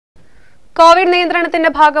Covid നിയന്ത്രണത്തിന്റെ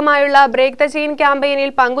ഭാഗമായുള്ള break the chain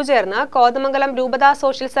ക്യാമ്പയിനിൽ പങ്കുചേർന്ന് Kothamangalam രൂപത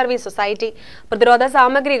സോഷ്യൽ സർവീസ് സൊസൈറ്റി പ്രതിരോധ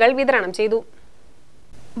സാമഗ്രികൾ വിതരണം ചെയ്തു.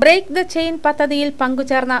 ബ്രേക്ക് ദ ചെയിൻ പദ്ധതിയിൽ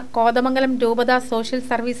പങ്കുചേർന്ന കോതമംഗലം രൂപത സോഷ്യൽ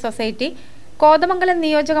സർവീസ് സൊസൈറ്റി കോതമംഗലം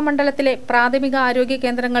നിയോജക മണ്ഡലത്തിലെ പ്രാഥമിക ആരോഗ്യ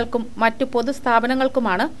കേന്ദ്രങ്ങൾക്കും മറ്റു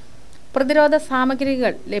പൊതുസ്ഥാപനങ്ങൾക്കുമാണ് പ്രതിരോധ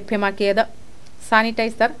സാമഗ്രികൾ ലഭ്യമാക്കിയത്.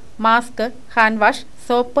 Sanitiser, mask, hand wash,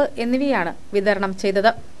 soap എന്നിവയാണ് വിതരണം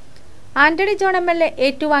ചെയ്തത്. ആന്റണി ജോൺ MLA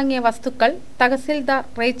ഏറ്റുവാങ്ങിയ വസ്തുക്കൾ തഹസിൽദാർ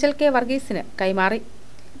റേച്ചൽ കെ വർഗീസിന് കൈമാറി.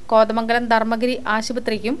 കോതമംഗലം ധർമ്മഗിരി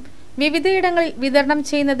ആശുപത്രിക്കും വിവിധയിടങ്ങളിൽ വിതരണം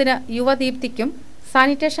ചെയ്യുന്നതിന് യുവദീപ്തിക്കും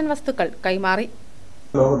സാനിറ്റേഷൻ വസ്തുക്കൾ കൈമാറി.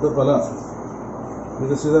 ലോകത്തെ പല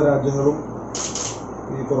വികസിത രാജ്യങ്ങളും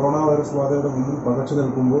ഈ കൊറോണ വൈറസ് ബാധയുടെ മുന്നിൽ പകച്ചു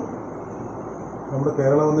നിൽക്കുമ്പോൾ നമ്മുടെ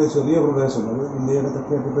കേരളം എന്ന ചെറിയ പ്രദേശം, അത് ഇന്ത്യയുടെ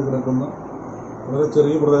തെക്കേറ്റത്ത് കിടക്കുന്ന വളരെ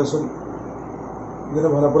ചെറിയ പ്രദേശം, ഇതിനെ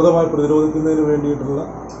ഫലപ്രദമായി പ്രതിരോധിക്കുന്നതിന് വേണ്ടിയിട്ടുള്ള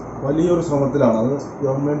വലിയൊരു ശ്രമത്തിലാണ്. അത്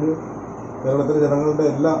ഗവൺമെൻറ് കേരളത്തിലെ ജനങ്ങളുടെ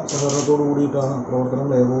എല്ലാ സഹകരണത്തോടു കൂടിയിട്ടാണ്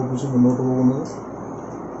പ്രവർത്തനങ്ങൾ ഏകോപിപ്പിച്ച് മുന്നോട്ട് പോകുന്നത്.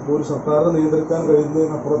 ഇപ്പോൾ ഒരു സർക്കാരിനെ നിയന്ത്രിക്കാൻ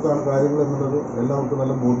കഴിയുന്നതിനപ്പുറത്താണ് കാര്യങ്ങൾ എന്നുള്ളത് എല്ലാവർക്കും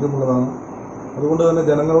നല്ല ബോധ്യമുള്ളതാണ്. അതുകൊണ്ട് തന്നെ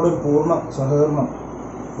ജനങ്ങളുടെ ഒരു പൂർണ്ണ സഹകരണം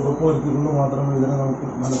ഉറപ്പുവരുത്തിക്കൊണ്ട് മാത്രമേ ഇതിനെ നമുക്ക്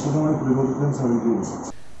ഫലപ്രദമായി പ്രതിരോധിക്കാൻ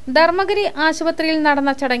സാധിക്കുകയുള്ളൂ. ധർമ്മഗിരി ആശുപത്രിയിൽ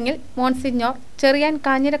നടന്ന ചടങ്ങിൽ മോൺസിഞ്ഞോർ ചെറിയാൻ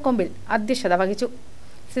കാഞ്ഞിരക്കൊമ്പിൽ അധ്യക്ഷത വഹിച്ചു.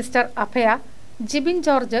 സിസ്റ്റർ അഭയ, Jibin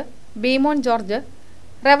George, Beemon George,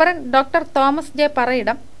 reverend doctor Thomas J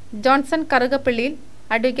Parayidam, Johnson കറുകപ്പള്ളിയിൽ,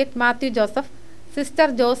 advocate Mathew Joseph, sister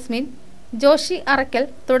Josmin, Joshi Arakkal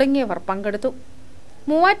തുടങ്ങിയവർ പങ്കെടുത്തു.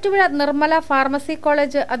 മൂവാറ്റുപുഴ നിർമ്മല ഫാർമസി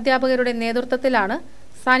കോളേജ് അധ്യാപകരുടെ നേതൃത്വത്തിലാണ്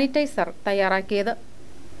സാനിറ്റൈസർ തയ്യാറാക്കിയത്.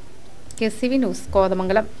 KCV news,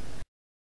 Kothamangalam.